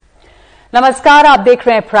नमस्कार, आप देख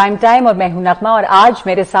रहे हैं प्राइम टाइम और मैं हूं नगमा और आज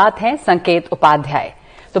मेरे साथ हैं संकेत उपाध्याय।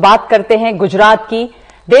 तो बात करते हैं गुजरात की।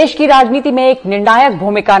 देश की राजनीति में एक निर्णायक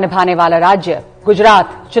भूमिका निभाने वाला राज्य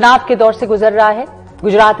गुजरात चुनाव के दौर से गुजर रहा है।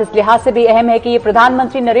 गुजरात इस लिहाज से भी अहम है कि ये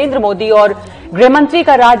प्रधानमंत्री नरेंद्र मोदी और गृहमंत्री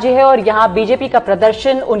का राज्य है और यहां बीजेपी का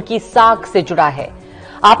प्रदर्शन उनकी साख से जुड़ा है।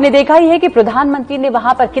 आपने देखा ही है कि प्रधानमंत्री ने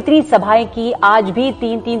वहां पर कितनी सभाएं की, आज भी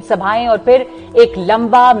तीन सभाएं और फिर एक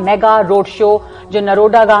लंबा मेगा रोड शो जो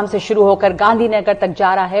नरोडा गांव से शुरू होकर गांधीनगर तक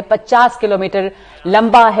जा रहा है। 50 किलोमीटर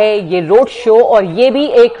लंबा है ये रोड शो और ये भी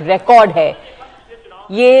एक रिकॉर्ड है।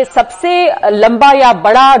 ये सबसे लंबा या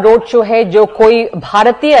बड़ा रोड शो है जो कोई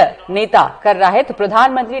भारतीय नेता कर रहा है। तो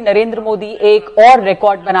प्रधानमंत्री नरेंद्र मोदी एक और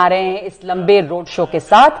रिकॉर्ड बना रहे हैं इस लंबे रोड शो के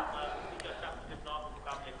साथ।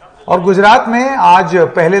 और गुजरात में आज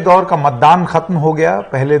पहले दौर का मतदान खत्म हो गया।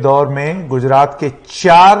 पहले दौर में गुजरात के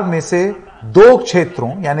 4 में से 2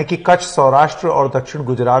 क्षेत्रों यानी कि कच्छ, सौराष्ट्र और दक्षिण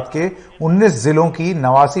गुजरात के 19 जिलों की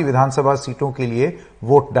 89 विधानसभा सीटों के लिए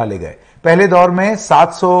वोट डाले गए। पहले दौर में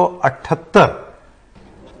 778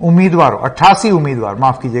 उम्मीदवार, 88 उम्मीदवार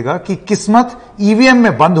माफ कीजिएगा, कि किस्मत ईवीएम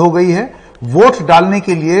में बंद हो गई है। वोट डालने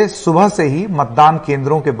के लिए सुबह से ही मतदान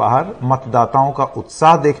केंद्रों के बाहर मतदाताओं का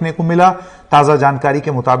उत्साह देखने को मिला। ताजा जानकारी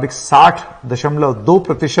के मुताबिक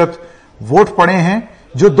 60.2% वोट पड़े हैं,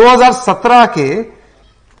 जो 2017 के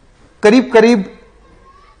करीब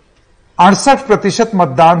 68%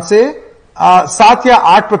 मतदान से 7 या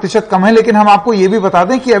 8% कम है। लेकिन हम आपको यह भी बता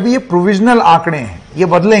दें कि अभी ये प्रोविजनल आंकड़े हैं, ये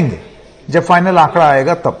बदलेंगे जब फाइनल आंकड़ा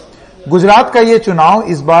आएगा तब। गुजरात का ये चुनाव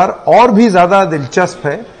इस बार और भी ज्यादा दिलचस्प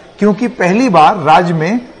है क्योंकि पहली बार राज्य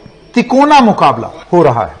में तिकोना मुकाबला हो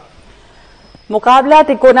रहा है। मुकाबला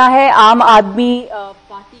तिकोना है। आम आदमी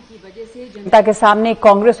पार्टी की वजह से जनता के सामने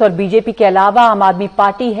कांग्रेस और बीजेपी के अलावा आम आदमी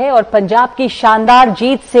पार्टी है और पंजाब की शानदार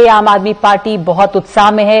जीत से आम आदमी पार्टी बहुत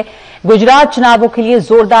उत्साह में है। गुजरात चुनावों के लिए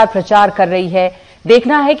जोरदार प्रचार कर रही है।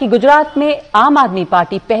 देखना है कि गुजरात में आम आदमी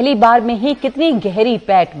पार्टी पहली बार में ही कितनी गहरी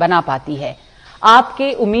पैठ बना पाती है।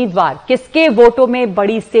 आपके उम्मीदवार किसके वोटों में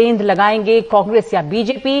बड़ी सेंध लगाएंगे, कांग्रेस या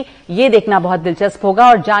बीजेपी, ये देखना बहुत दिलचस्प होगा।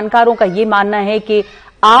 और जानकारों का ये मानना है कि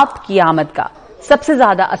आपकी आमद का सबसे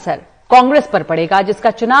ज्यादा असर कांग्रेस पर पड़ेगा,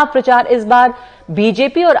 जिसका चुनाव प्रचार इस बार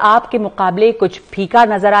बीजेपी और आप के मुकाबले कुछ फीका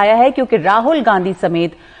नजर आया है क्योंकि राहुल गांधी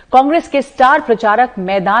समेत कांग्रेस के स्टार प्रचारक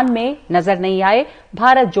मैदान में नजर नहीं आए,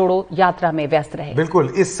 भारत जोड़ो यात्रा में व्यस्त रहे।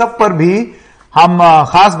 बिल्कुल, इस सब पर भी हम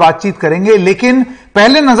खास बातचीत करेंगे, लेकिन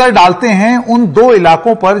पहले नजर डालते हैं उन 2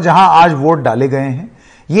 इलाकों पर जहां आज वोट डाले गए हैं।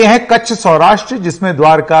 ये है कच्छ सौराष्ट्र, जिसमें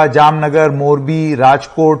द्वारका, जामनगर, मोरबी,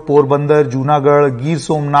 राजकोट, पोरबंदर, जूनागढ़, गिर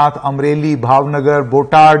सोमनाथ, अमरेली, भावनगर,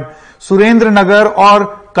 बोटाड, सुरेंद्रनगर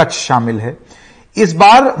और कच्छ शामिल है। इस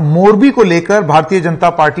बार मोरबी को लेकर भारतीय जनता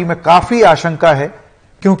पार्टी में काफी आशंका है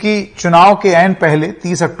क्योंकि चुनाव के ऐन पहले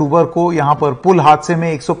 30 अक्टूबर को यहां पर पुल हादसे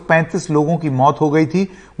में 135 लोगों की मौत हो गई थी।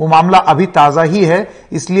 वो मामला अभी ताजा ही है,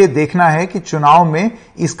 इसलिए देखना है कि चुनाव में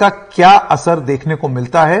इसका क्या असर देखने को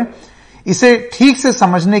मिलता है। इसे ठीक से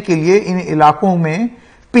समझने के लिए इन इलाकों में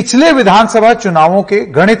पिछले विधानसभा चुनावों के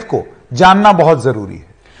गणित को जानना बहुत जरूरी है।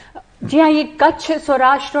 जी हां, ये कच्छ,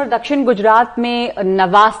 सौराष्ट्र और दक्षिण गुजरात में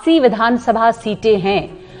 89 विधानसभा सीटें हैं।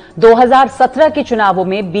 2017 के चुनावों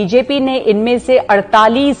में बीजेपी ने इनमें से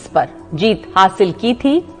 48 पर जीत हासिल की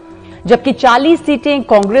थी, जबकि 40 सीटें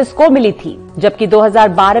कांग्रेस को मिली थी। जबकि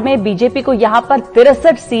 2012 में बीजेपी को यहां पर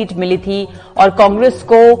 63 सीट मिली थी और कांग्रेस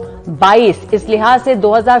को 22। इस लिहाज से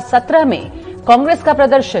 2017 में कांग्रेस का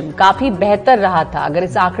प्रदर्शन काफी बेहतर रहा था, अगर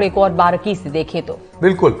इस आंकड़े को और बारीकी से देखें तो।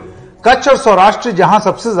 बिल्कुल, कच्छ और सौराष्ट्र जहां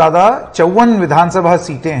सबसे ज्यादा 54 विधानसभा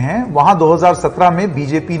सीटें हैं, वहां 2017 में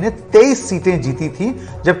बीजेपी ने 23 सीटें जीती थी,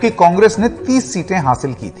 जबकि कांग्रेस ने 30 सीटें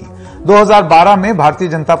हासिल की थी। 2012 में भारतीय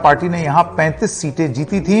जनता पार्टी ने यहां 35 सीटें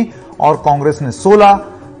जीती थी और कांग्रेस ने 16।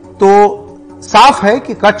 तो साफ है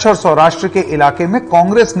कि कच्छ और सौराष्ट्र के इलाके में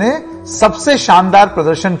कांग्रेस ने सबसे शानदार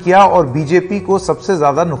प्रदर्शन किया और बीजेपी को सबसे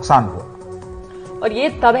ज्यादा नुकसान हुआ। और ये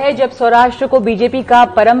तब है जब सौराष्ट्र को बीजेपी का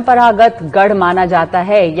परंपरागत गढ़ माना जाता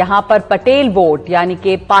है। यहां पर पटेल वोट यानी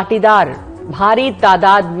कि पाटीदार भारी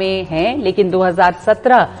तादाद में हैं, लेकिन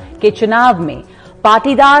 2017 के चुनाव में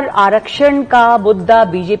पाटीदार आरक्षण का मुद्दा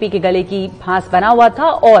बीजेपी के गले की फांस बना हुआ था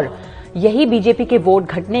और यही बीजेपी के वोट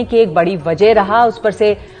घटने की एक बड़ी वजह रहा। उस पर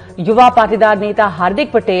से युवा पाटीदार नेता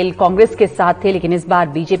हार्दिक पटेल कांग्रेस के साथ थे, लेकिन इस बार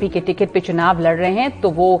बीजेपी के टिकट पे चुनाव लड़ रहे हैं। तो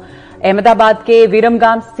वो अहमदाबाद के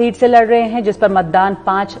विरमगाम सीट से लड़ रहे हैं, जिस पर मतदान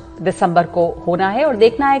 5 दिसंबर को होना है और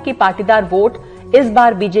देखना है कि पाटीदार वोट इस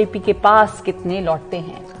बार बीजेपी के पास कितने लौटते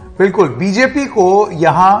हैं। बिल्कुल, बीजेपी को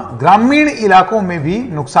यहां ग्रामीण इलाकों में भी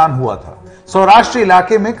नुकसान हुआ था। सौराष्ट्र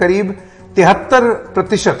इलाके में करीब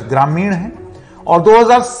 73% ग्रामीण है और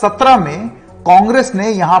 2017 में कांग्रेस ने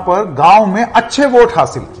यहां पर गांव में अच्छे वोट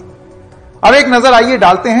हासिल किए। अब एक नजर आइए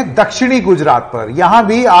डालते हैं दक्षिणी गुजरात पर। यहां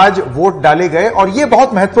भी आज वोट डाले गए और यह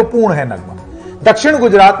बहुत महत्वपूर्ण है नगमा। दक्षिण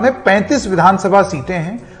गुजरात में 35 विधानसभा सीटें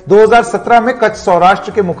हैं। 2017 में कच्छ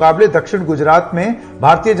सौराष्ट्र के मुकाबले दक्षिण गुजरात में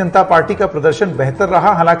भारतीय जनता पार्टी का प्रदर्शन बेहतर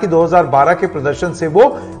रहा। हालांकि 2012 के प्रदर्शन से वो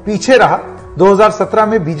पीछे रहा। 2017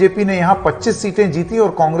 में बीजेपी ने यहां 25 सीटें जीती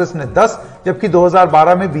और कांग्रेस ने 10, जबकि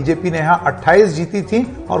 2012 में बीजेपी ने यहां 28 जीती थी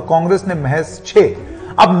और कांग्रेस ने महज 6।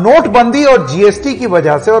 अब नोटबंदी और जीएसटी की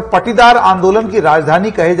वजह से और पटीदार आंदोलन की राजधानी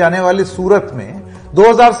कहे जाने वाले सूरत में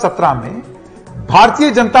 2017 में भारतीय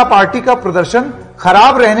जनता पार्टी का प्रदर्शन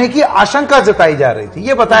खराब रहने की आशंका जताई जा रही थी।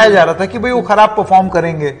 यह बताया जा रहा था कि भाई वो खराब परफॉर्म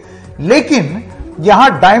करेंगे, लेकिन यहां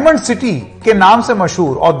डायमंड सिटी के नाम से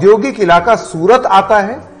मशहूर औद्योगिक इलाका सूरत आता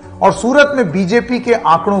है और सूरत में बीजेपी के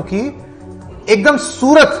आंकड़ों की एकदम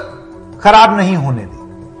सूरत खराब नहीं होने दी।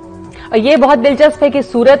 ये बहुत दिलचस्प है कि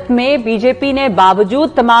सूरत में बीजेपी ने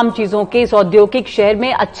बावजूद तमाम चीजों के इस औद्योगिक शहर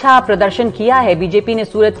में अच्छा प्रदर्शन किया है। बीजेपी ने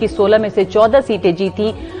सूरत की 16 में से 14 सीटें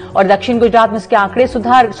जीती और दक्षिण गुजरात में उसके आंकड़े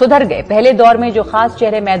सुधर गए। पहले दौर में जो खास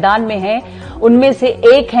चेहरे मैदान में हैं, उनमें से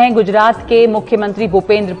एक हैं गुजरात के मुख्यमंत्री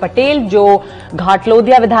भूपेंद्र पटेल, जो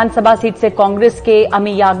घाटलोदिया विधानसभा सीट से कांग्रेस के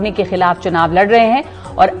अमी याग्निक के खिलाफ चुनाव लड़ रहे हैं,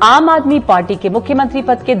 और आम आदमी पार्टी के मुख्यमंत्री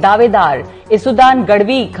पद के दावेदार इसुदान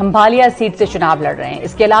गढ़वी खंभालिया सीट से चुनाव लड़ रहे हैं।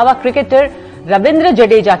 इसके अलावा क्रिकेटर रविंद्र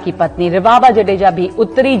जडेजा की पत्नी रिवाबा जडेजा भी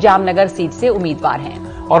उत्तरी जामनगर सीट से उम्मीदवार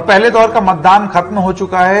हैं। और पहले दौर का मतदान खत्म हो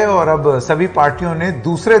चुका है और अब सभी पार्टियों ने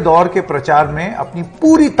दूसरे दौर के प्रचार में अपनी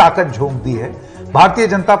पूरी ताकत झोंक दी है। भारतीय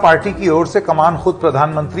जनता पार्टी की ओर से कमान खुद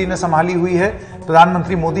प्रधानमंत्री ने संभाली हुई है।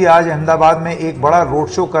 प्रधानमंत्री मोदी आज अहमदाबाद में एक बड़ा रोड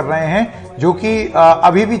शो कर रहे हैं, जो कि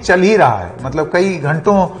अभी भी चल ही रहा है। मतलब कई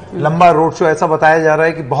घंटों लंबा रोड शो, ऐसा बताया जा रहा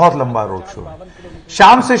है कि बहुत लंबा रोड शो।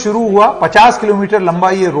 शाम से शुरू हुआ, 50 किलोमीटर लंबा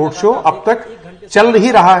ये रोड शो अब तक चल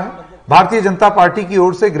ही रहा है। भारतीय जनता पार्टी की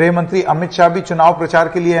ओर से गृह मंत्री अमित शाह भी चुनाव प्रचार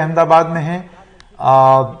के लिए अहमदाबाद में हैं।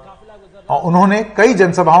 उन्होंने कई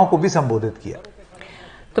जनसभाओं को भी संबोधित किया।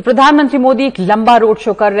 तो प्रधानमंत्री मोदी एक लंबा रोड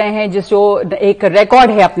शो कर रहे हैं, जिसको एक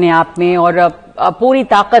रिकॉर्ड है अपने आप में, और पूरी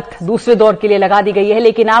ताकत दूसरे दौर के लिए लगा दी गई है।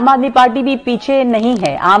 लेकिन आम आदमी पार्टी भी पीछे नहीं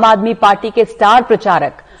है। आम आदमी पार्टी के स्टार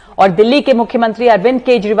प्रचारक और दिल्ली के मुख्यमंत्री अरविंद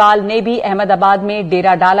केजरीवाल ने भी अहमदाबाद में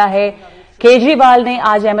डेरा डाला है। केजरीवाल ने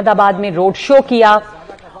आज अहमदाबाद में रोड शो किया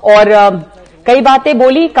और कई बातें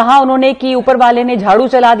बोली। कहा उन्होंने कि ऊपर वाले ने झाड़ू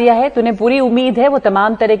चला दिया है, तो उन्हें पूरी उम्मीद है। वो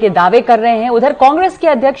तमाम तरह के दावे कर रहे हैं। उधर कांग्रेस के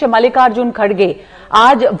अध्यक्ष मल्लिकार्जुन खड़गे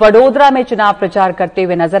आज वडोदरा में चुनाव प्रचार करते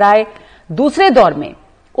हुए नजर आए। दूसरे दौर में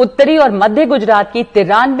उत्तरी और मध्य गुजरात की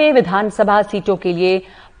 93 विधानसभा सीटों के लिए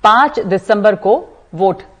 5 दिसंबर को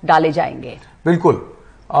वोट डाले जाएंगे। बिल्कुल,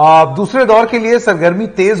 दूसरे दौर के लिए सरगर्मी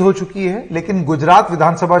तेज हो चुकी है, लेकिन गुजरात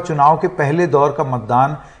विधानसभा चुनाव के पहले दौर का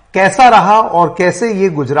मतदान कैसा रहा और कैसे ये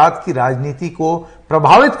गुजरात की राजनीति को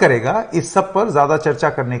प्रभावित करेगा, इस सब पर ज्यादा चर्चा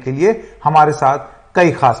करने के लिए हमारे साथ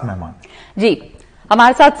कई खास मेहमान। जी,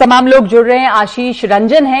 हमारे साथ तमाम लोग जुड़ रहे हैं। आशीष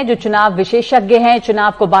रंजन हैं, जो चुनाव विशेषज्ञ हैं,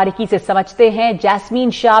 चुनाव को बारीकी से समझते हैं।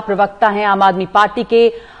 जैस्मीन शाह प्रवक्ता हैं आम आदमी पार्टी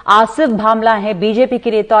के। आसिफ भामला हैं बीजेपी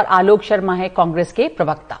के नेता और आलोक शर्मा हैं कांग्रेस के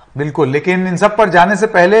प्रवक्ता। बिल्कुल, लेकिन इन सब पर जाने से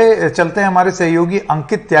पहले चलते हैं हमारे सहयोगी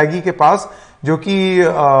अंकित त्यागी के पास, जो कि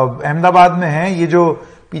अहमदाबाद में है। ये जो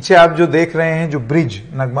पीछे आप जो देख रहे हैं, जो ब्रिज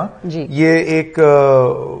नगमा, ये एक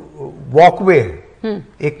वॉकवे है,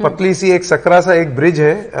 एक पतली सी एक सकरा सा एक ब्रिज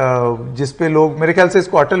है, जिसपे लोग, मेरे ख्याल से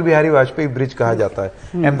इसको अटल बिहारी वाजपेयी ब्रिज कहा जाता है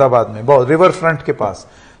अहमदाबाद में, बहुत रिवर फ्रंट के पास।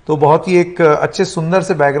 तो बहुत ही एक अच्छे सुंदर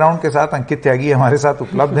से बैकग्राउंड के साथ अंकित त्यागी हमारे साथ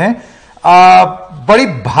उपलब्ध हैं। बड़ी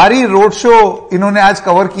भारी रोड शो इन्होंने आज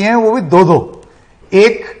कवर किए हैं, वो भी दो,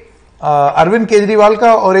 एक अरविंद केजरीवाल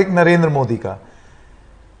का और एक नरेंद्र मोदी का।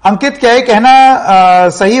 अंकित, क्या ये कहना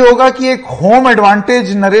सही होगा कि एक होम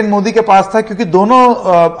एडवांटेज नरेंद्र मोदी के पास था, क्योंकि दोनों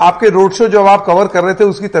आपके रोड शो जो आप कवर कर रहे थे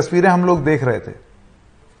उसकी तस्वीरें हम लोग देख रहे थे?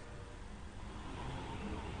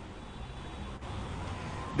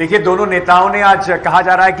 देखिए, दोनों नेताओं ने, आज कहा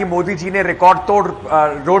जा रहा है कि मोदी जी ने रिकॉर्ड तोड़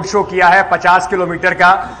रोड शो किया है 50 किलोमीटर का।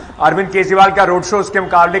 अरविंद केजरीवाल का रोड शो उसके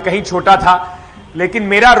मुकाबले कहीं छोटा था। लेकिन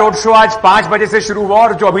मेरा रोड शो आज 5 बजे से शुरू हुआ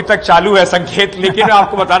और जो अभी तक चालू है संकेत। लेकिन मैं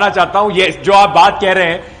आपको बताना चाहता हूं, ये जो आप बात कह रहे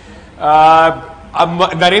हैं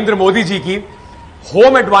नरेंद्र मोदी जी की,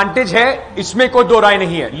 होम एडवांटेज है, इसमें कोई दो राय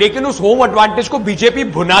नहीं है। लेकिन उस होम एडवांटेज को बीजेपी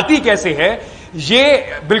भुनाती कैसे है, ये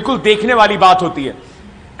बिल्कुल देखने वाली बात होती है।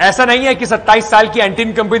 ऐसा नहीं है कि 27 साल की एंटी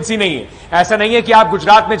इनकम्बेंसी नहीं है। ऐसा नहीं है कि आप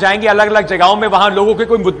गुजरात में जाएंगे अलग अलग जगहों में, वहां लोगों के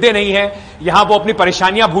कोई मुद्दे नहीं है, यहां वो अपनी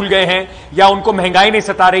परेशानियां भूल गए हैं, या उनको महंगाई नहीं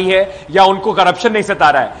सता रही है, या उनको करप्शन नहीं सता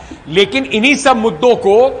रहा है। लेकिन इन्हीं सब मुद्दों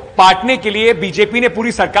को पाटने के लिए बीजेपी ने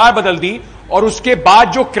पूरी सरकार बदल दी, और उसके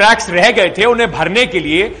बाद जो क्रैक्स रह गए थे उन्हें भरने के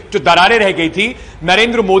लिए, जो दरारें रह गई थी,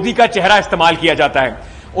 नरेंद्र मोदी का चेहरा इस्तेमाल किया जाता है।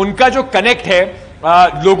 उनका जो कनेक्ट है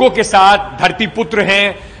लोगों के साथ, धरती पुत्र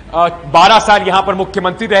हैं, 12 साल यहां पर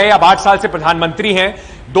मुख्यमंत्री रहे, अब 8 साल से प्रधानमंत्री हैं।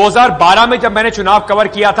 2012 में जब मैंने चुनाव कवर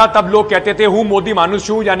किया था तब लोग कहते थे हूं मोदी मानुष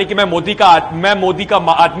हूं, यानी कि मैं मोदी का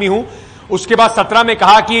आदमी हूं। उसके बाद 17 में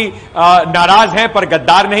कहा कि नाराज हैं पर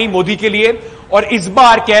गद्दार नहीं मोदी के लिए, और इस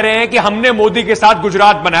बार कह रहे हैं कि हमने मोदी के साथ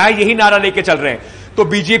गुजरात बनाया, यही नारा लेके चल रहे हैं। तो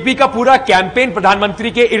बीजेपी का पूरा कैंपेन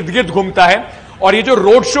प्रधानमंत्री के इर्द गिर्द घूमता है। और ये जो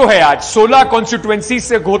रोड शो है आज 16 कॉन्स्टिट्यूएंसी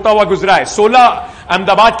से होता हुआ गुजरा है, 16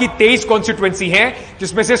 अहमदाबाद की 23 कॉन्स्टिट्यूएंसी हैं,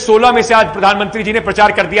 जिसमें से 16 में से आज प्रधानमंत्री जी ने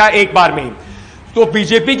प्रचार कर दिया एक बार में ही। तो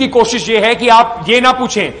बीजेपी की कोशिश यह है कि आप ये ना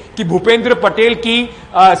पूछें कि भूपेंद्र पटेल की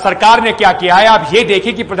सरकार ने क्या किया है, आप ये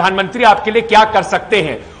देखें कि प्रधानमंत्री आपके लिए क्या कर सकते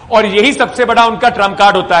हैं, और यही सबसे बड़ा उनका ट्रम्प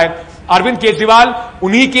कार्ड होता है। अरविंद केजरीवाल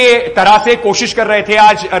उन्हीं के तरह से कोशिश कर रहे थे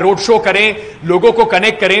आज रोड शो करें, लोगों को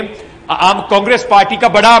कनेक्ट करें। आम कांग्रेस पार्टी का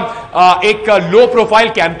बड़ा एक लो प्रोफाइल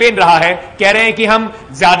कैंपेन रहा है, कह रहे हैं कि हम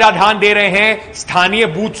ज्यादा ध्यान दे रहे हैं स्थानीय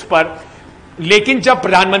बूथ्स पर। लेकिन जब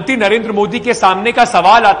प्रधानमंत्री नरेंद्र मोदी के सामने का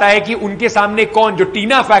सवाल आता है कि उनके सामने कौन, जो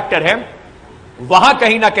टीना फैक्टर है, वहां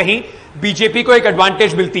कहीं ना कहीं बीजेपी को एक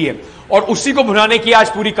एडवांटेज मिलती है, और उसी को भुनाने की आज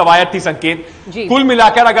पूरी कवायद थी। संकेत, कुल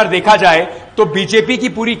मिलाकर अगर देखा जाए तो बीजेपी की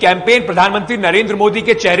पूरी कैंपेन प्रधानमंत्री नरेंद्र मोदी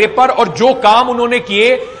के चेहरे पर और जो काम उन्होंने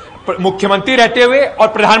किए मुख्यमंत्री रहते हुए और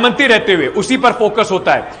प्रधानमंत्री रहते हुए, उसी पर फोकस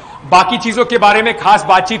होता है। बाकी चीजों के बारे में खास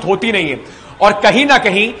बातचीत होती नहीं है। और कहीं ना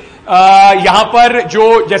कहीं यहां पर जो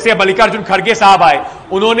जैसे मल्लिकार्जुन खड़गे साहब आए,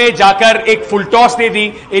 उन्होंने जाकर एक फुल टॉस दे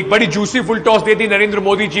दी, एक बड़ी जूसी फुल टॉस दे दी नरेंद्र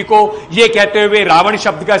मोदी जी को, यह कहते हुए रावण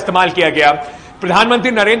शब्द का इस्तेमाल किया गया।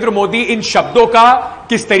 प्रधानमंत्री नरेंद्र मोदी इन शब्दों का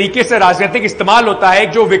किस तरीके से राजनीतिक इस्तेमाल होता है,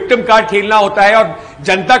 जो विक्टिम कार्ड खेलना होता है और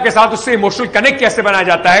जनता के साथ उससे इमोशनल कनेक्ट कैसे बनाया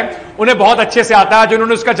जाता है, उन्हें बहुत अच्छे से आता है, जो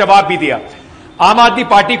उन्होंने उसका जवाब भी दिया। आम आदमी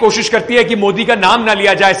पार्टी कोशिश करती है कि मोदी का नाम ना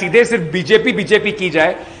लिया जाए, सीधे सिर्फ बीजेपी की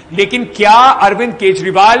जाए। लेकिन क्या अरविंद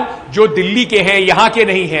केजरीवाल जो दिल्ली के हैं, यहां के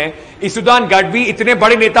नहीं हैं, इसुदान गढ़वी इतने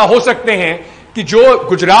बड़े नेता हो सकते हैं कि जो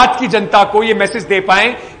गुजरात की जनता को यह मैसेज दे पाए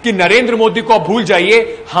कि नरेंद्र मोदी को अब भूल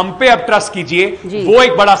जाइए, हम पे अब ट्रस्ट कीजिए? वो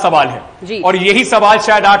एक बड़ा सवाल है, और यही सवाल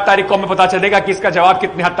शायद 8 तारीख को हमें पता चलेगा कि इसका जवाब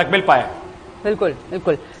कितने हद तक मिल पाया। बिल्कुल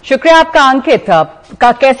बिल्कुल, शुक्रिया आपका अंकित।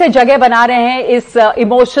 का कैसे जगह बना रहे हैं इस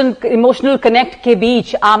इमोशनल कनेक्ट के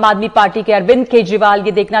बीच आम आदमी पार्टी के अरविंद केजरीवाल,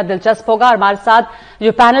 ये देखना दिलचस्प होगा। और हमारे साथ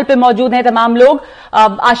जो पैनल पे मौजूद हैं तमाम लोग,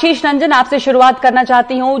 आशीष रंजन आपसे शुरुआत करना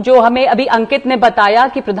चाहती हूं। जो हमें अभी अंकित ने बताया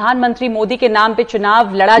कि प्रधानमंत्री मोदी के नाम पे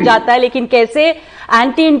चुनाव लड़ा जाता है, लेकिन कैसे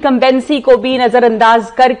एंटी इनकम्बेंसी को भी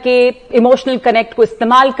नजरअंदाज करके, इमोशनल कनेक्ट को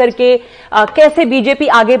इस्तेमाल करके कैसे बीजेपी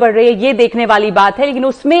आगे बढ़ रही है, ये देखने वाली बात है। लेकिन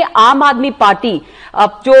उसमें आम आदमी पार्टी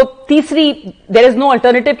जो तीसरी देयर इज नो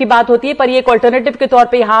अल्टरनेटिव की बात होती है, पर ये एक अल्टरनेटिव के तौर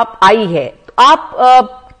पे यहां आई है। तो आप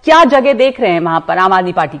क्या जगह देख रहे हैं वहां पर आम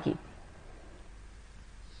आदमी पार्टी की?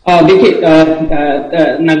 देखिए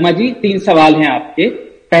नगमा जी, 3 सवाल हैं आपके।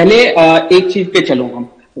 पहले एक चीज पे चलो हम,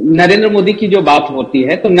 नरेंद्र मोदी की जो बात होती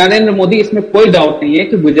है, तो नरेंद्र मोदी, इसमें कोई डाउट नहीं है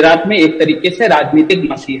कि गुजरात में एक तरीके से राजनीतिक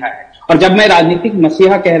मसीहा है। और जब मैं राजनीतिक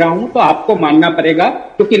मसीहा कह रहा हूं तो आपको मानना पड़ेगा,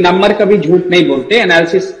 क्योंकि नंबर कभी झूठ नहीं बोलते,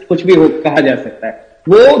 एनालिसिस कुछ भी कहा जा सकता है।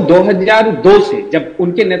 वो 2002 से जब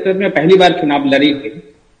उनके नेतृत्व में पहली बार चुनाव लड़ी गई,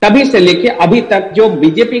 तभी से लेके अभी तक जो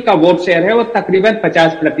बीजेपी का वोट शेयर है वो तकरीबन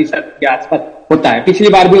 50% के आसपास होता है। पिछली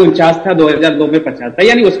बार भी 49 था, 2002 में 50 था,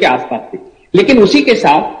 यानी उसके आसपास थी। लेकिन उसी के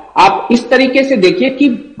साथ आप इस तरीके से देखिए कि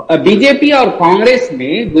बीजेपी और कांग्रेस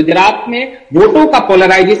में गुजरात में वोटों का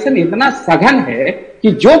पोलराइजेशन इतना सघन है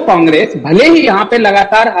कि जो कांग्रेस भले ही यहां पे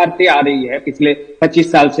लगातार हारते आ रही है पिछले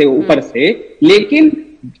 25 साल से ऊपर से, लेकिन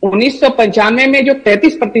 1995 में जो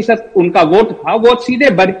 33% उनका वोट था, वो सीधे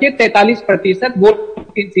बढ़ के 43% वोट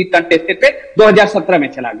सीट कंटेस्टेड पे 2017 में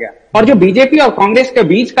चला गया। और जो बीजेपी और कांग्रेस के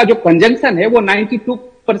बीच का जो कंजंक्शन है, वो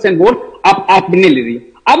 92% वोट आपने ले रही है।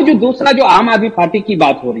 अब जो दूसरा, जो आम आदमी पार्टी की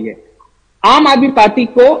बात हो रही है, आम आदमी पार्टी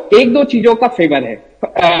को 1-2 चीजों का फेवर है।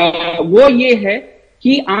 वो ये है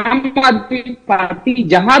कि आम आदमी पार्टी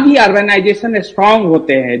जहां भी अर्बनाइजेशन स्ट्रांग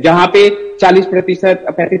होते हैं, जहां पे 40%,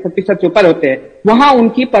 35% से ऊपर होते हैं, वहां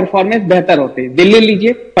उनकी परफॉर्मेंस बेहतर होते हैं। दिल्ली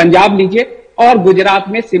लीजिए, पंजाब लीजिए, और गुजरात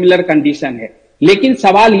में सिमिलर कंडीशन है। लेकिन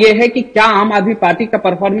सवाल यह है कि क्या आम आदमी पार्टी का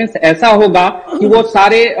परफॉर्मेंस ऐसा होगा कि वो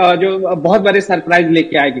सारे जो बहुत बड़े सरप्राइज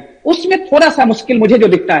लेके आएगी? उसमें थोड़ा सा मुश्किल मुझे जो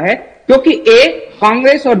दिखता है, क्योंकि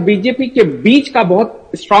कांग्रेस और बीजेपी के बीच का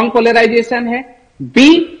बहुत स्ट्रांग पोलराइजेशन है।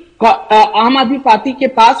 आम आदमी पार्टी के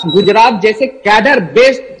पास गुजरात जैसे कैडर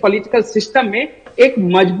बेस्ड पॉलिटिकल सिस्टम में एक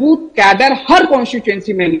मजबूत कैडर हर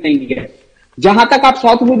कॉन्स्टिट्यूएंसी में नहीं है। जहां तक आप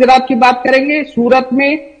साउथ गुजरात की बात करेंगे, सूरत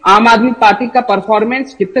में आम आदमी पार्टी का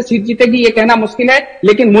परफॉर्मेंस कितने सीट जीतेगी ये कहना मुश्किल है,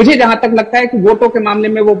 लेकिन मुझे जहां तक लगता है कि वोटों के मामले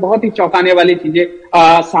में वो बहुत ही चौंकाने वाली चीजें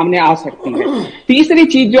सामने आ सकती है। तीसरी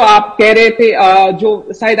चीज जो आप कह रहे थे, जो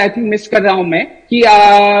शायद आई थिंक मिस कर रहा हूं मैं,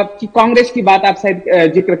 कि कांग्रेस की बात आप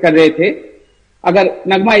शायद जिक्र कर रहे थे। अगर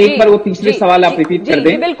नगमा एक बार वो तीसरे सवाल आप रिपीट कर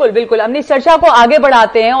दें। बिल्कुल बिल्कुल, हमने इस चर्चा को आगे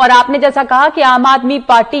बढ़ाते हैं। और आपने जैसा कहा कि आम आदमी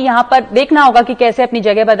पार्टी यहां पर देखना होगा कि कैसे अपनी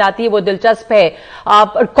जगह बनाती है, वो दिलचस्प है।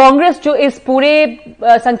 कांग्रेस जो इस पूरे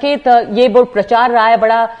संकेत ये वो प्रचार रहा है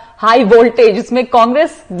बड़ा हाई वोल्टेज, इसमें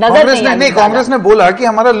कांग्रेस नजर नहीं कांग्रेस ने बोला कि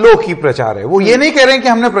हमारा लो की प्रचार है। वो ये नहीं कह रहे हैं कि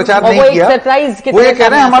हमने प्रचार नहीं किया, वो ये कह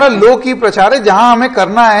रहे हैं हमारा लो की प्रचार है, जहां हमें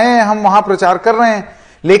करना है हम वहां प्रचार कर रहे हैं।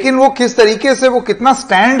 लेकिन वो किस तरीके से, वो कितना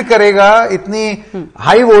स्टैंड करेगा इतनी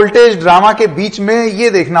हाई वोल्टेज ड्रामा के बीच में, ये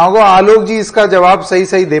देखना होगा। आलोक जी इसका जवाब सही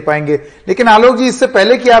सही दे पाएंगे। लेकिन आलोक जी, इससे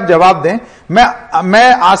पहले कि आप जवाब दें,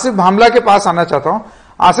 मैं आसिफ भामला के पास आना चाहता हूं।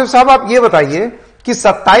 आसिफ साहब, आप ये बताइए कि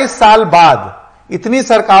 27 साल बाद, इतनी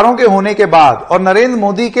सरकारों के होने के बाद, और नरेंद्र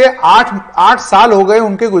मोदी के 8 साल हो गए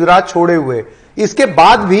उनके गुजरात छोड़े हुए, इसके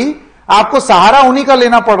बाद भी आपको सहारा उन्हीं का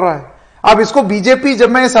लेना पड़ रहा है। अब इसको बीजेपी, जब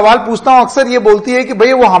मैं सवाल पूछता हूं, अक्सर ये बोलती है कि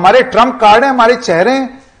भाई वो हमारे ट्रम्प कार्ड है, हमारे चेहरे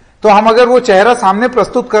हैं, तो हम अगर वो चेहरा सामने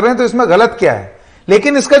प्रस्तुत कर रहे हैं तो इसमें गलत क्या है।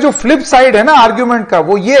 लेकिन इसका जो फ्लिप साइड है ना आर्ग्यूमेंट का,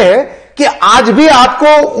 वो ये है कि आज भी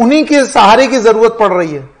आपको उन्हीं के सहारे की जरूरत पड़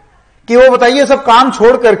रही है कि वो बताइए सब काम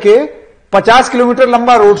छोड़ करके 50 किलोमीटर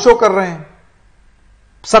लंबा रोड शो कर रहे हैं,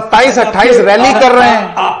 27-28 रैली कर रहे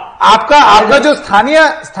हैं। आपका जो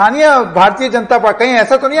स्थानीय भारतीय जनता पार्टी, कहीं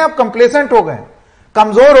ऐसा तो नहीं आप कंप्लेसेंट हो गए,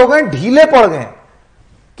 कमजोर हो गए, ढीले पड़ गए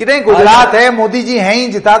कि नहीं गुजरात है, मोदी जी हैं ही,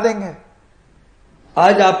 जिता देंगे।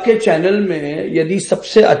 आज आपके चैनल में यदि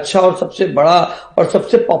सबसे अच्छा और सबसे बड़ा और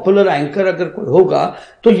सबसे पॉपुलर एंकर अगर कोई होगा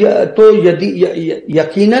तो यदि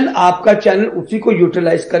यकीनन आपका चैनल उसी को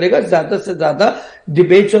यूटिलाइज करेगा ज्यादा से ज्यादा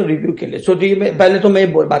डिबेट्स और रिव्यू के लिए। सो पहले तो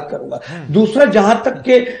मैं बात करूंगा। दूसरा, जहां तक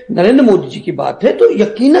के नरेंद्र मोदी जी की बात है, तो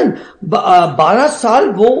यकीनन 12 साल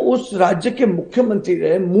वो उस राज्य के मुख्यमंत्री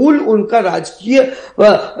रहे। मूल उनका राजकीय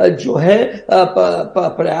जो है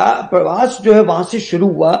प्रवास जो है वहां से शुरू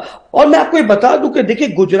हुआ। और मैं आपको ये बता दूं कि देखिए,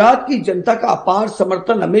 गुजरात की जनता का अपार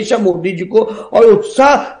समर्थन हमेशा मोदी जी को और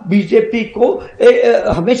उत्साह बीजेपी को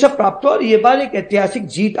हमेशा प्राप्त हुआ। और ये बार एक ऐतिहासिक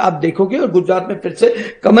जीत आप देखोगे और गुजरात में फिर से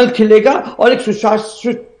कमल खिलेगा और एक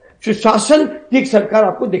सुशासन की एक सरकार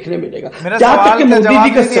आपको देखने मिलेगा। जहां तक कि मोदी जी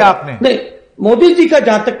का नहीं, मोदी जी का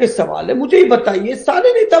जहां तक के सवाल है, मुझे ही बताइए, सारे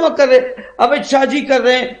नेता वहां कर रहे हैं, अमित शाह जी कर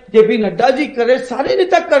रहे हैं, जेपी नड्डा जी कर रहे हैं, सारे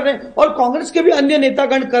नेता कर रहे हैं और कांग्रेस के भी अन्य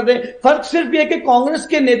नेतागण कर रहे हैं। फर्क सिर्फ ये कि कांग्रेस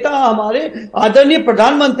के नेता हमारे आदरणीय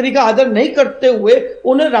प्रधानमंत्री का आदर नहीं करते हुए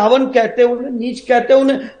उन्हें रावण कहते, उन्हें नीच कहते,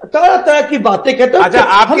 उन्हें तरह तरह की बातें कहते। अच्छा,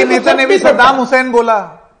 आपके नेता ने भी सद्दाम हुसैन बोला,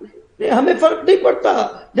 हमें फर्क नहीं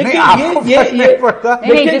पड़ता। देखिए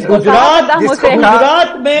ये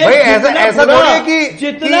गुजरात में ऐसा थोड़ी कि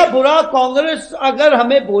जितना बुरा कांग्रेस अगर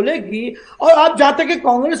हमें बोलेगी, और आप जाते कि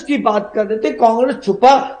कांग्रेस की बात कर रहे थे, कांग्रेस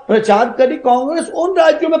छुपा प्रचार करी, कांग्रेस उन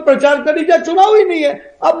राज्यों में प्रचार करी जहां चुनाव ही नहीं है।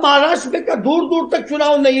 अब महाराष्ट्र में का दूर दूर तक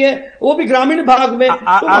चुनाव नहीं है, वो भी ग्रामीण भाग में।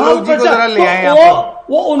 आलोक जी को जरा ले आए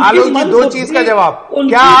वो उनकी दो चीज का जवाब।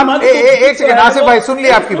 क्या आप एक सेकंड, आसिफ भाई सुन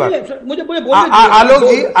लिया आपकी बात, मुझे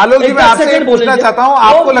आलोक जी मैं आपसे पूछना चाहता हूं,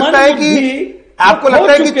 आपको लगता है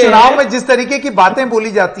कि चुनाव में जिस तरीके की बातें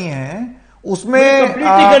बोली जाती हैं उसमें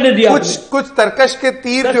कुछ तर्कश के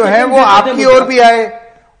तीर जो हैं वो आपकी ओर भी आए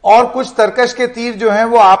और कुछ तर्कश के तीर जो हैं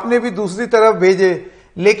वो आपने भी दूसरी तरफ भेजे,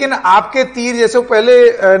 लेकिन आपके तीर जैसे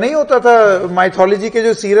पहले नहीं होता था, माइथोलॉजी के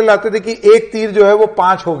जो सीरियल आते थे कि एक तीर जो है वो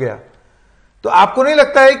 5 हो गया, तो आपको नहीं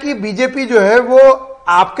लगता है कि बीजेपी जो है वो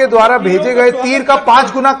आपके द्वारा भेजे गए तीर का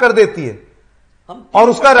 5 गुना कर देती है और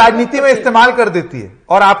उसका राजनीति में इस्तेमाल कर देती है,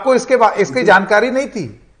 और आपको इसकी जानकारी नहीं थी?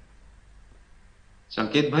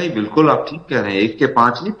 संकेत भाई, बिल्कुल आप ठीक कह रहे हैं। 1 के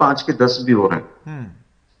 5 नहीं, 5 के 10 भी हो रहे हैं।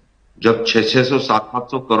 जब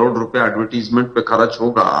 600-700 करोड़ रुपए एडवर्टीजमेंट पे खर्च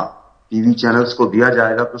होगा, टीवी चैनल्स को दिया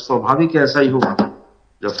जाएगा, तो स्वाभाविक ऐसा ही होगा।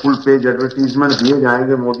 जब फुल पेज एडवर्टीजमेंट दिए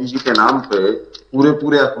जाएंगे मोदी जी के नाम पे,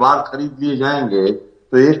 पूरे अखबार खरीद लिए जाएंगे,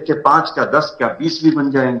 तो 1 के 5 क्या 10 क्या 20 भी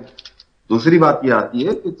बन जाएंगे। दूसरी बात यह आती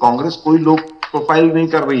है कि कांग्रेस कोई लोग प्रोफाइल नहीं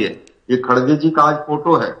कर रही है। ये खड़गे जी का आज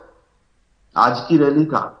फोटो है, आज की रैली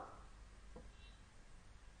का।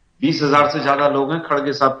 20,000 से ज्यादा लोग हैं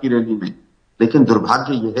खड़गे साहब की रैली में। लेकिन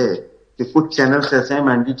दुर्भाग्य यह है कि कुछ चैनल्स ऐसे हैं,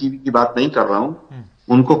 मैं एनडीटीवी की बात नहीं कर रहा हूं,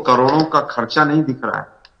 उनको करोड़ों का खर्चा नहीं दिख रहा है।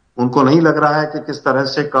 उनको नहीं लग रहा है कि किस तरह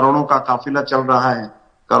से करोड़ों का काफिला चल रहा है,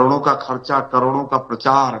 करोड़ों का खर्चा, करोड़ों का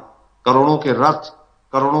प्रचार, करोड़ों के रथ,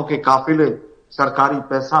 करोड़ों के काफिले, सरकारी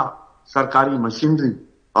पैसा, सरकारी मशीनरी,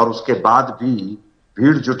 और उसके बाद भी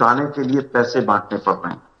भीड़ जुटाने के लिए पैसे बांटने पड़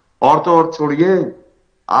रहे हैं। और तो और छोड़िए,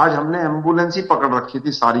 आज हमने एम्बुलेंस ही पकड़ रखी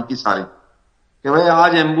थी सारी की सारी कि भाई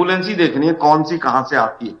आज एम्बुलेंस ही देखनी है कौन सी कहां से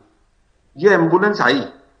आती है। ये एम्बुलेंस आई,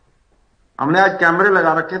 हमने आज कैमरे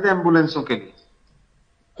लगा रखे थे एम्बुलेंसों के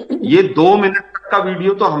लिए। ये 2 मिनट तक का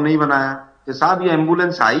वीडियो तो हमने ही बनाया कि साहब ये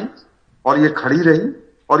एम्बुलेंस आई और ये खड़ी रही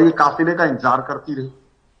और ये काफिले का इंतजार करती रही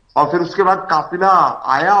और फिर उसके बाद काफिला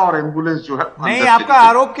आया और एम्बुलेंस जो है नहीं, आपका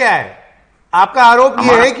आरोप क्या है? आपका आरोप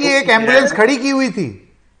ये है कि एक एम्बुलेंस खड़ी की हुई थी।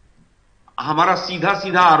 हमारा सीधा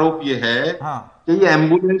सीधा आरोप ये है हाँ। कि ये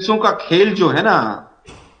एम्बुलेंसों का खेल जो है ना,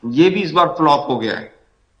 ये भी इस बार फ्लॉप हो गया है।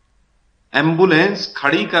 एम्बुलेंस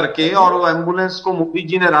खड़ी करके और वो एम्बुलेंस को मोदी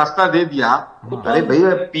जी ने रास्ता दे दिया। अरे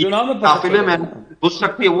भैया काफिले में घुस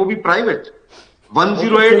सकती है, वो भी प्राइवेट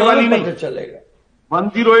 108 वाली नहीं, चलेगा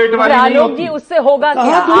 108 वाली नहीं आलोक जी, उससे होगा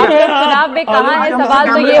क्या? आपके चुनाव में कहाँ है? सवाल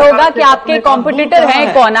तो ये होगा कि आपके कॉम्पिटिटर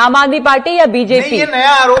हैं कौन, आम आदमी पार्टी या बीजेपी? ये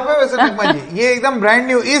नया आरोप है वैसे नगमा जी, ये एकदम ब्रांड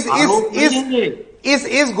न्यू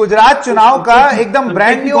इस गुजरात चुनाव का एकदम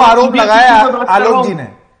ब्रांड न्यू आरोप लगाया आलोक जी ने।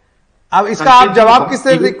 अब इसका आप जवाब किस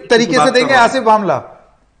तरीके से देंगे? आसिफ भामला,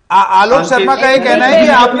 आलोक शर्मा का ये कहना है कि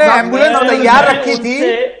आपने एम्बुलेंस तैयार रखी थी,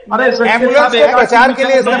 एम्बुलेंस को प्रचार के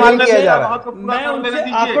लिए इस्तेमाल किया जा रहा है। मैं उनसे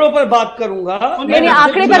आंकड़ों पर बात करूंगा। नहीं,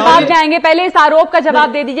 आंकड़े पर बात जाएंगे, पहले इस आरोप का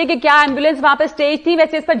जवाब दे दीजिए कि क्या एम्बुलेंस वहां पर स्टेज थी?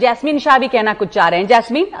 वैसे इस पर जैस्मीन शाह भी कहना कुछ चाह रहे हैं।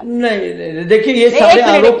 जैस्मीन नहीं, देखिए ये सारे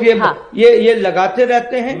आरोप ये लगाते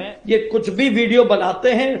रहते हैं, ये कुछ भी वीडियो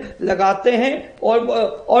बनाते हैं, लगाते हैं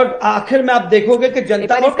और आखिर में आप देखोगे कि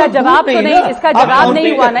जनता इसका जवाब तो नहीं, इसका जवाब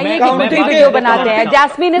नहीं हुआ ना ये कि कुछ भी वीडियो बनाते हैं।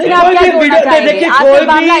 जैस्मीन इसमें आप क्या बोलना चाहेंगे? आसिफ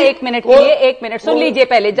भामला 1 मिनट के लिए 1 मिनट सुन लीजिए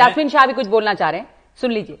पहले। जैस्मीन शाह भी कुछ बोलना चाह रहे हैं,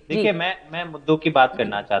 सुन लीजिए। देखिए, मैं मुद्दों की बात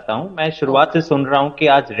करना चाहता हूं। मैं शुरुआत से सुन रहा हूं कि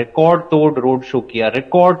आज रिकॉर्ड तोड़ रोड शो किया,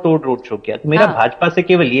 रिकॉर्ड तोड़ रोड शो किया। तो मेरा भाजपा से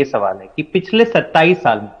केवल ये सवाल है कि पिछले 27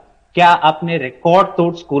 साल में क्या आपने रिकॉर्ड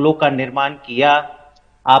तोड़ स्कूलों का निर्माण किया?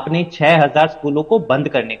 आपने 6000 स्कूलों को बंद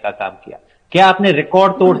करने का काम किया। क्या आपने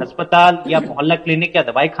रिकॉर्ड तोड़ अस्पताल या मोहल्ला क्लिनिक या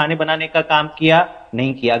दवाई खाने बनाने का काम किया?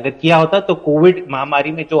 नहीं किया। अगर किया होता तो कोविड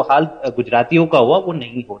महामारी में जो हाल गुजरातियों का हुआ वो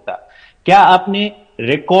नहीं होता। क्या आपने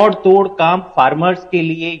रिकॉर्ड तोड़ काम फार्मर्स के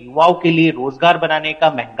लिए, युवाओं के लिए रोजगार बनाने का,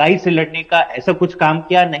 महंगाई से लड़ने का ऐसा कुछ काम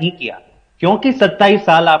किया? नहीं किया, क्योंकि 27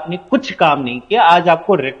 साल आपने कुछ काम नहीं किया। आज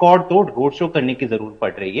आपको रिकॉर्ड तोड़ रोड शो करने की जरूरत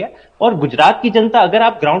पड़ रही है। और गुजरात की जनता, अगर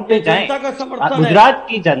आप ग्राउंड पे जाएं, गुजरात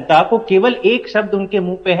की जनता को केवल एक शब्द उनके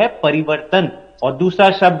मुंह पे है, परिवर्तन, और दूसरा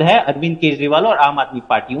शब्द है अरविंद केजरीवाल और आम आदमी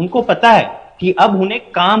पार्टी। उनको पता है कि अब उन्हें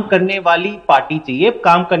काम करने वाली पार्टी चाहिए,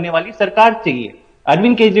 काम करने वाली सरकार चाहिए।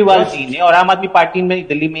 अरविंद केजरीवाल जी ने और आम आदमी पार्टी ने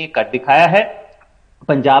दिल्ली में कर दिखाया है,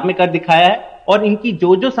 पंजाब में कर दिखाया है, और इनकी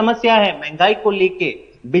जो जो समस्या है महंगाई को लेके,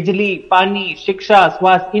 बिजली, पानी, शिक्षा,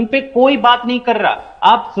 स्वास्थ्य, इन पे कोई बात नहीं कर रहा।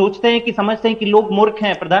 आप सोचते हैं कि, समझते हैं कि लोग मूर्ख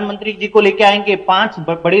हैं, प्रधानमंत्री जी को लेके आएंगे, 5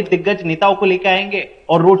 बड़े दिग्गज नेताओं को लेके आएंगे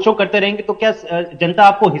और रोड शो करते रहेंगे तो क्या जनता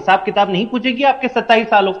आपको हिसाब किताब नहीं पूछेगी आपके 27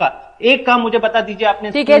 सालों का? एक काम मुझे बता दीजिए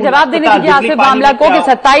आपने। ठीक है, जवाब देने दीजिए आसिफ भामला को कि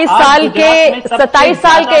 27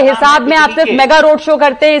 साल के हिसाब में आप सिर्फ मेगा रोड शो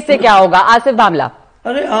करते हैं, इससे क्या होगा? आसिफ भामला,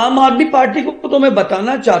 अरे आम आदमी पार्टी को तो मैं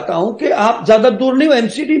बताना चाहता हूं कि आप ज्यादा दूर नहीं हो,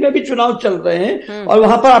 एमसीडी में भी चुनाव चल रहे हैं और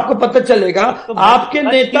वहां पर आपको पता चलेगा। आपके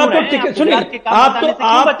नेता तो टिकट, सुनिए,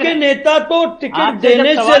 आपके नेता तो टिकट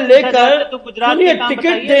देने से लेकर, सुनिए,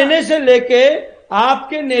 टिकट देने से लेके,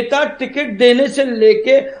 आपके नेता टिकट देने से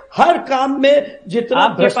लेके हर काम में जितना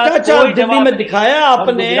भ्रष्टाचार दिल्ली में दिखाया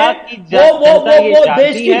आपने, वो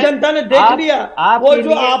देश की जनता ने देख लिया। वो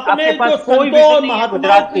जो आपने जो संतों और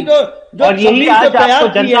महात्मा की जो छवि को तैयार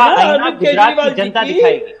की है ना अरविंद केजरीवाल जी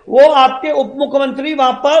की, वो आपके उप मुख्यमंत्री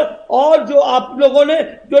वहां पर, और जो आप लोगों ने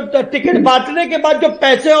जो टिकट बांटने के बाद जो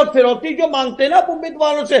पैसे और फिरौती जो मांगते हैं ना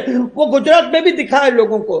उम्मीदवारों से, वो गुजरात में भी दिखा है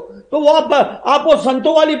लोगों को। तो वो आप वो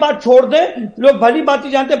संतों वाली बात छोड़ दें, लोग भली बात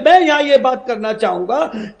ही जानते। मैं यहां ये बात करना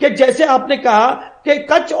चाहूंगा कि जैसे आपने कहा कि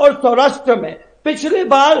कच्छ और सौराष्ट्र में पिछली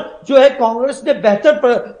बार जो है कांग्रेस ने बेहतर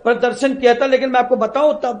प्रदर्शन किया था, लेकिन मैं आपको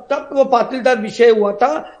बताऊं तब वो पाटीदार विषय हुआ था।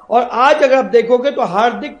 और आज अगर आप देखोगे तो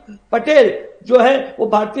हार्दिक पटेल जो है वो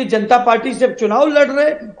भारतीय जनता पार्टी से चुनाव लड़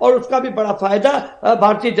रहे, और उसका भी बड़ा फायदा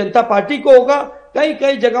भारतीय जनता पार्टी को होगा। कई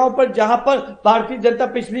कई जगहों पर जहां पर भारतीय जनता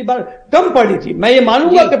पिछली बार कम पड़ी थी, मैं ये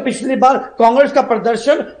मानूंगा कि पिछली बार कांग्रेस का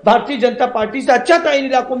प्रदर्शन भारतीय जनता पार्टी से अच्छा था इन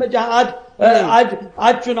इलाकों में जहां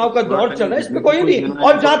आज चुनाव का दौर चल रहा है, इसमें कोई नहीं।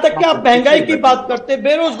 और जहां तक कि आप महंगाई की बात करते,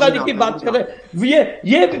 बेरोजगारी की बात कर रहे,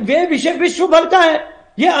 ये विषय विश्व भर का है,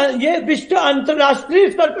 ये विश्व अंतर्राष्ट्रीय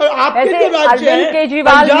स्तर पर आपके जो राज्य है,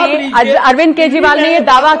 अरविंद केजरीवाल ने ये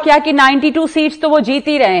दावा किया कि 92 सीट्स तो वो जीत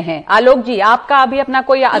ही रहे हैं। आलोक जी, आपका अभी अपना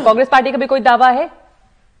कोई, कांग्रेस पार्टी का भी कोई दावा है?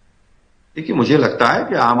 देखिए, मुझे लगता है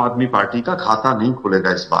कि आम आदमी पार्टी का खाता नहीं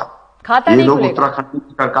खुलेगा इस बार। खाता ये नहीं लोग खुलेगा। उत्तराखंड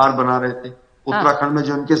की सरकार बना रहे थे, उत्तराखंड में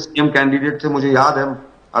जो उनके सीएम कैंडिडेट थे, मुझे याद है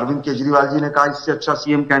अरविंद केजरीवाल जी ने कहा इससे अच्छा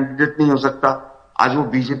सीएम कैंडिडेट नहीं हो सकता। आज वो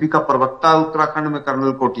बीजेपी का प्रवक्ता है उत्तराखंड में,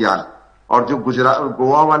 कर्नल कोटियाल। और जो गुजरात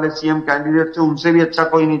गोवा वाले सीएम कैंडिडेट थे उनसे भी अच्छा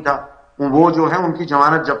कोई नहीं था। वो जो है उनकी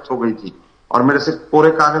जमानत जब्त हो गई थी। और मेरे से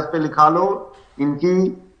पूरे कागज पे लिखा लो, इनकी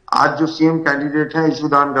आज जो सीएम कैंडिडेट हैं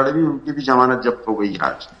ईशुदान गढ़वी, उनकी भी जमानत जब्त हो गई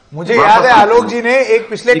आज। मुझे याद है आलोक जी ने एक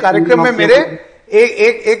पिछले कार्यक्रम में मेरे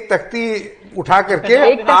एक तख्ती उठा करके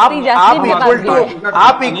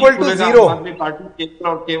आप इक्वल टू जीरो। आदमी पार्टी केवल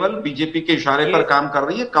और केवल बीजेपी के इशारे पर काम कर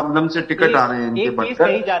रही है। कमलम से टिकट आ रहे हैं इनके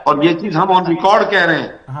बढ़कर, और ये चीज हम ऑन रिकॉर्ड कह रहे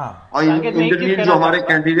हैं। और इंटरव्यू जो हमारे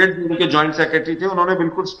कैंडिडेट उनके ज्वाइंट सेक्रेटरी थे, उन्होंने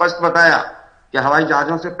बिल्कुल स्पष्ट बताया कि हवाई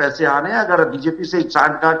जहाजों से पैसे आ रहे हैं, अगर बीजेपी से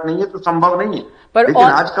साठगांठ नहीं है तो संभव नहीं है। लेकिन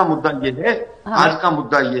आज का मुद्दा ये है, आज का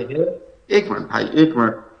मुद्दा ये है, एक मिनट भाई, एक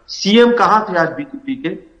मिनट, सीएम कहां थे आज बीजेपी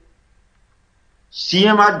के?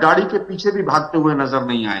 सीएम आज गाड़ी के पीछे भी भागते हुए नजर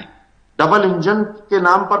नहीं आए। डबल इंजन के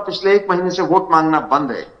नाम पर पिछले 1 महीने से वोट मांगना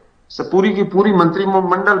बंद है। पूरी की पूरी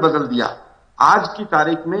मंत्रिमंडल बदल दिया। आज की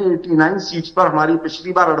तारीख में 89 सीट्स पर, हमारी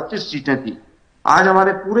पिछली बार 38 सीटें थी, आज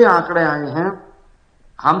हमारे पूरे आंकड़े आए हैं,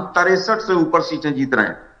 हम 63 से ऊपर सीटें जीत रहे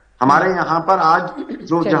हैं। हमारे यहां पर आज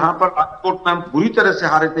जो, जहां पर राजकोट में हम बुरी तरह से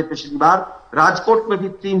हारे थे पिछली बार, राजकोट में भी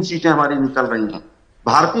 3 सीटें हमारी निकल रही हैं।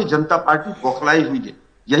 भारतीय जनता पार्टी बौखलाई हुई है।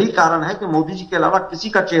 यही कारण है कि मोदी जी के अलावा किसी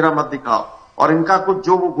का चेहरा मत दिखाओ, और इनका कुछ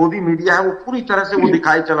जो वो गोदी मीडिया है वो पूरी तरह से वो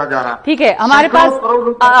दिखाई चला जा रहा है। ठीक है, हमारे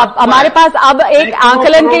पास अब एक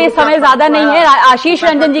आंकलन के समय ज्यादा नहीं है। आशीष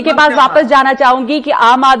रंजन जी के पास वापस जाना चाहूंगी कि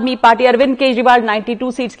आम आदमी पार्टी, अरविंद केजरीवाल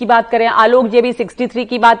 92 सीट्स की बात कर रहे हैं, आलोक जी भी 63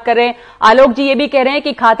 की बात कर रहे हैं। आलोक जी ये भी कह रहे हैं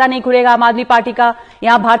कि खाता नहीं खुलेगा आम आदमी पार्टी का।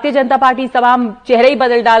 यहां भारतीय जनता पार्टी तमाम चेहरे ही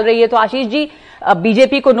बदल डाल रही है। तो आशीष जी,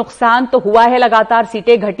 बीजेपी को नुकसान तो हुआ है, लगातार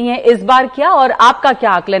सीटें घटी हैं इस बार, क्या और आपका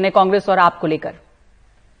क्या आकलन है कांग्रेस और आपको लेकर?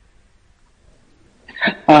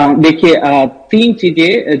 देखिए, 3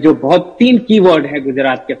 चीजें जो बहुत 3 कीवर्ड है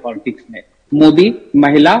गुजरात के पॉलिटिक्स में: मोदी,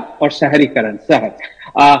 महिला और शहरीकरण,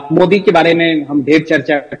 शहर। मोदी के बारे में हम ढेर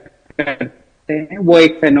चर्चा करते हैं, वो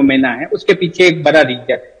एक फेनोमेना है, उसके पीछे एक बड़ा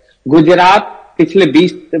रीजन है। गुजरात पिछले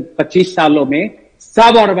 20-25 सालों में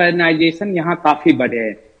सब ऑर्गेनाइजेशन यहाँ काफी बढ़े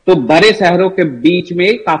हैं, तो बड़े शहरों के बीच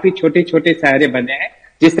में काफी छोटे छोटे शहरे बने हैं,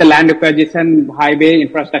 जिससे लैंड एक्विजिशन, हाईवे,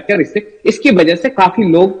 इंफ्रास्ट्रक्चर, इसकी वजह से काफी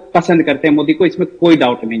लोग पसंद करते हैं मोदी को, इसमें कोई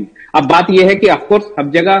डाउट नहीं। अब बात यह है कि ऑफकोर्स हर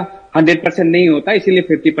जगह 100% नहीं होता, इसीलिए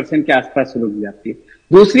 50% के आसपास रुक जाती है।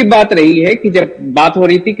 दूसरी बात रही है कि जब बात हो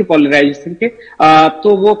रही थी कि पोलराइजेशन के,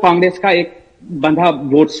 तो वो कांग्रेस का एक बंधा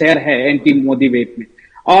वोट शेयर है एंटी मोदी वेट में।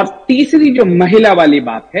 और तीसरी जो महिला वाली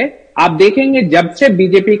बात है, आप देखेंगे जब से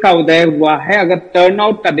बीजेपी का उदय हुआ है, अगर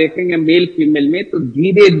टर्नआउट का देखेंगे मेल फीमेल में, तो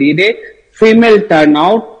धीरे धीरे फीमेल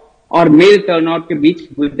टर्नआउट और मेल टर्नआउट के बीच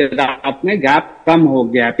गुजरात में गैप कम हो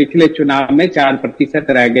गया। पिछले चुनाव में 4%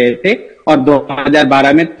 रह गए थे और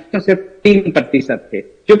 2012 में तो सिर्फ 3% थे,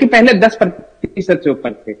 जो कि पहले 10% से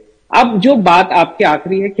ऊपर थे। अब जो बात आपकी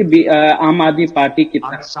आखिरी है कि आम आदमी पार्टी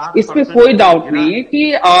कितना, इसमें कोई डाउट नहीं है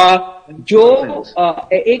कि जो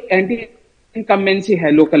एक एंटी इनकम्बेंसी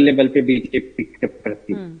है लोकल लेवल पे बीजेपी के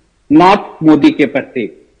प्रति, नॉट मोदी के प्रति,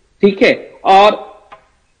 ठीक है। और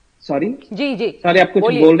सॉरी आप कुछ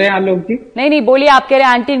बोल रहे हैं आलोक जी? नहीं बोलिए, आप कह रहे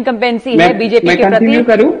हैं एंटी इनकम्बेंसी है बीजेपी के प्रति। मैं कंटिन्यू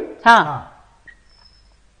करूं? हाँ।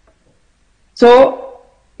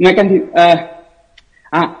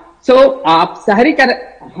 आप शहरीकरण,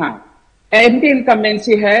 हाँ, एंटी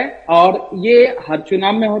इनकम्बेंसी है और ये हर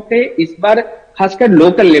चुनाव में होते। इस बार खासकर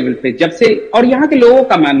लोकल लेवल पे जब से, और यहाँ के लोगों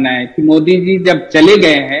का मानना है कि मोदी जी जब चले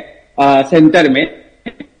गए हैं सेंटर में,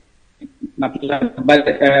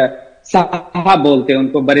 मतलब साहब बोलते हैं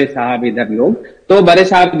उनको, बड़े साहब इधर लोग, तो बड़े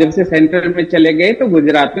साहब जब से सेंटर में चले गए तो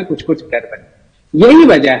गुजरात में कुछ कुछ कर बने। यही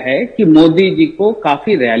वजह है कि मोदी जी को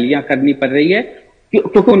काफी रैलियां करनी पड़ रही है,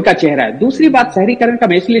 क्योंकि उनका चेहरा है। दूसरी बात शहरीकरण का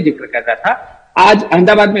मैं इसलिए जिक्र कर रहा था, आज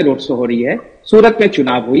अहमदाबाद में रोड शो हो रही है, सूरत में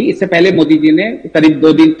चुनाव हुई, इससे पहले मोदी जी ने करीब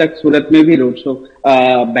 2 दिन तक सूरत में भी रोड शो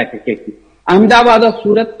बैठकें की। अहमदाबाद और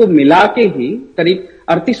सूरत को मिला के ही करीब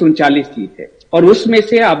 38-39 सीट है, और उसमें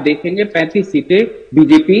से आप देखेंगे 35 सीटें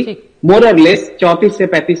बीजेपी मोर और लेस 34 से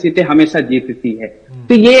 35 सीटें हमेशा जीतती है।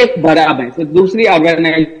 तो ये एक बड़ा है। दूसरी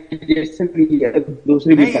ऑर्गेनाइजेशन,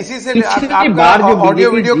 दूसरी भी इसी से आपका ऑडियो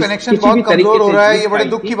वीडियो कनेक्शन बहुत कमजोर हो रहा है। ये बड़े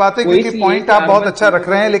दुख की बात है, क्योंकि पॉइंट आप बहुत अच्छा रख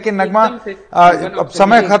रहे हैं, लेकिन नगमा अब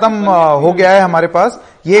समय खत्म हो गया है हमारे पास।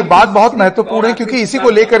 ये बात बहुत महत्वपूर्ण है, क्योंकि इसी को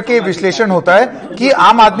लेकर के विश्लेषण होता है कि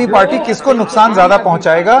आम आदमी पार्टी किसको नुकसान ज्यादा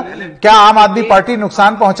पहुंचाएगा। क्या आम आदमी पार्टी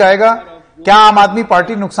नुकसान पहुंचाएगा? क्या आम आदमी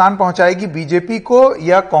पार्टी नुकसान पहुंचाएगी बीजेपी को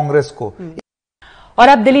या कांग्रेस को? और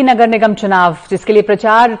अब दिल्ली नगर निगम चुनाव, जिसके लिए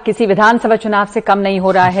प्रचार किसी विधानसभा चुनाव से कम नहीं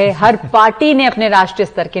हो रहा है। हर पार्टी ने अपने राष्ट्रीय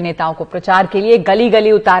स्तर के नेताओं को प्रचार के लिए गली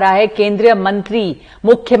गली उतारा है। केंद्रीय मंत्री,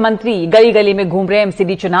 मुख्यमंत्री गली गली में घूम रहे हैं।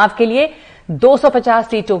 एमसीडी चुनाव के लिए 250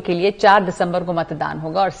 सीटों के लिए 4 दिसंबर को मतदान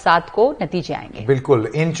होगा और 7 को नतीजे आएंगे। बिल्कुल,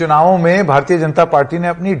 इन चुनावों में भारतीय जनता पार्टी ने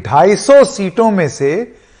अपनी 250 सीटों में से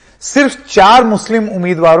सिर्फ 4 मुस्लिम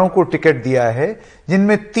उम्मीदवारों को टिकट दिया है,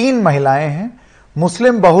 जिनमें 3 महिलाएं हैं।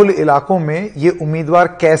 मुस्लिम बहुल इलाकों में ये उम्मीदवार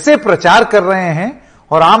कैसे प्रचार कर रहे हैं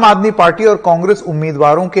और आम आदमी पार्टी और कांग्रेस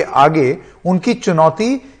उम्मीदवारों के आगे उनकी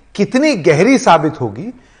चुनौती कितनी गहरी साबित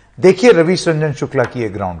होगी, देखिए रवीश रंजन शुक्ला की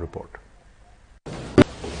एक ग्राउंड रिपोर्ट।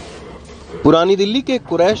 पुरानी दिल्ली के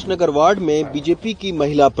कुरैश नगर वार्ड में बीजेपी की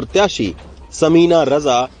महिला प्रत्याशी समीना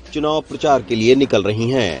रजा चुनाव प्रचार के लिए निकल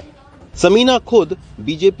रही हैं। समीना खुद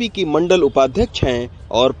बीजेपी की मंडल उपाध्यक्ष हैं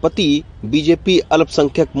और पति बीजेपी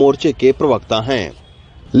अल्पसंख्यक मोर्चे के प्रवक्ता हैं।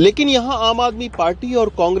 लेकिन यहां आम आदमी पार्टी और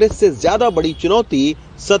कांग्रेस से ज्यादा बड़ी चुनौती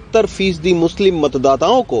 70% मुस्लिम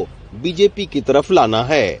मतदाताओं को बीजेपी की तरफ लाना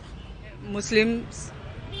है। मुस्लिम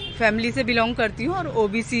फैमिली से बिलोंग करती हूं और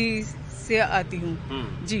ओबीसी से आती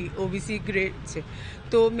हूं जी, ओबीसी ग्रेड से।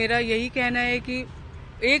 तो मेरा यही कहना है कि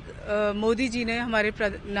एक मोदी जी ने, हमारे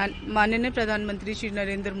माननीय प्रधानमंत्री श्री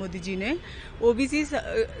नरेंद्र मोदी जी ने ओबीसी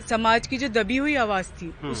समाज की जो दबी हुई आवाज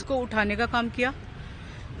थी उसको उठाने का काम किया।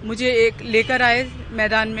 मुझे एक लेकर आए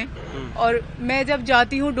मैदान में और मैं जब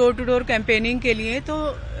जाती हूँ डोर टू डोर कैंपेनिंग के लिए तो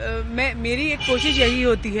मेरी एक कोशिश यही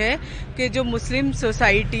होती है कि जो मुस्लिम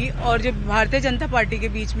सोसाइटी और जो भारतीय जनता पार्टी के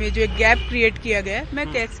बीच में जो एक गैप क्रिएट किया गया है, मैं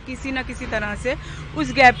किसी न किसी तरह से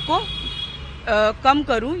उस गैप को कम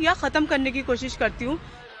करूं या खत्म करने की कोशिश करती हूं।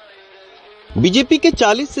 बीजेपी के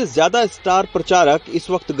 40 से ज्यादा स्टार प्रचारक इस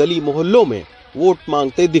वक्त गली मोहल्लों में वोट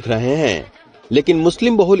मांगते दिख रहे हैं, लेकिन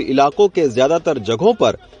मुस्लिम बहुल इलाकों के ज्यादातर जगहों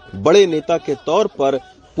पर बड़े नेता के तौर पर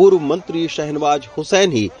पूर्व मंत्री शहनवाज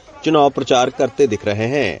हुसैन ही चुनाव प्रचार करते दिख रहे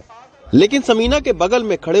हैं। लेकिन समीना के बगल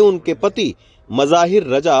में खड़े उनके पति मज़ाहिर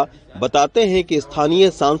रजा बताते हैं कि स्थानीय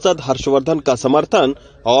सांसद हर्षवर्धन का समर्थन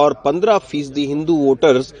और 15% हिंदू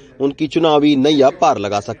वोटर्स उनकी चुनावी नैया पार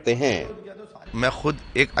लगा सकते हैं। मैं खुद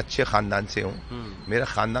एक अच्छे खानदान से हूँ, मेरा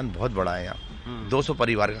खानदान बहुत बड़ा है, यहाँ 200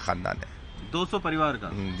 परिवार का खानदान है। 200 परिवार का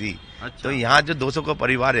जी। अच्छा। तो यहाँ जो 200 का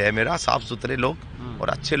परिवार है मेरा, साफ सुथरे लोग और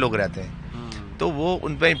अच्छे लोग रहते हैं, तो वो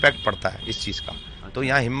उन पर इम्पैक्ट पड़ता है इस चीज का। तो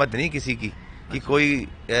यहाँ हिम्मत नहीं किसी की कि कोई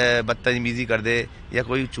बदतमीजी कर दे या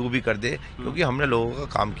कोई चू भी कर दे, क्योंकि हमने लोगों का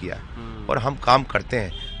काम किया है और हम काम करते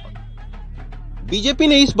हैं। बीजेपी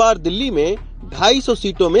ने इस बार दिल्ली में 250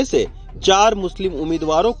 सीटों में से 4 मुस्लिम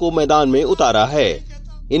उम्मीदवारों को मैदान में उतारा है।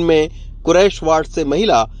 इनमें कुरैश वार्ड से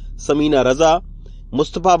महिला समीना रजा,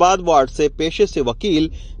 मुस्तफाबाद वार्ड से पेशे से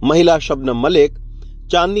वकील महिला शबनम मलिक,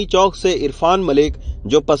 चांदनी चौक से इरफान मलिक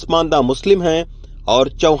जो पसमानदा मुस्लिम हैं और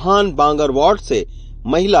चौहान बांगर वार्ड से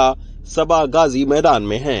महिला सबा गाजी मैदान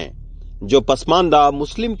में हैं, जो पसमानदा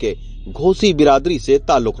मुस्लिम के घोसी बिरादरी से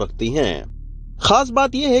ताल्लुक रखती हैं। खास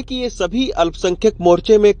बात यह है कि ये सभी अल्पसंख्यक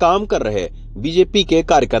मोर्चे में काम कर रहे बीजेपी के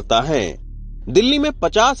कार्यकर्ता हैं। दिल्ली में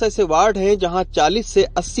 50 ऐसे वार्ड हैं जहां 40 से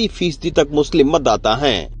 80% तक मुस्लिम मतदाता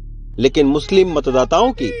हैं, लेकिन मुस्लिम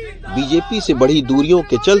मतदाताओं की बीजेपी से बढ़ी दूरियों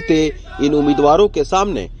के चलते इन उम्मीदवारों के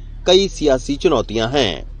सामने कई सियासी चुनौतियां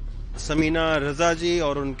हैं। समीना रजा जी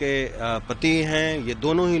और उनके पति हैं, ये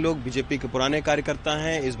दोनों ही लोग बीजेपी के पुराने कार्यकर्ता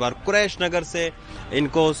हैं। इस बार कुरैश नगर से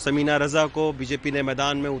इनको, समीना रजा को बीजेपी ने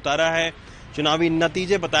मैदान में उतारा है। चुनावी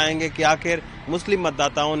नतीजे बताएंगे कि आखिर मुस्लिम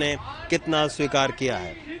मतदाताओं ने कितना स्वीकार किया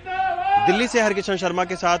है। दिल्ली से हरकिशन शर्मा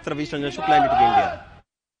के साथ रवीश रंजन शुक्ला, इंडिया।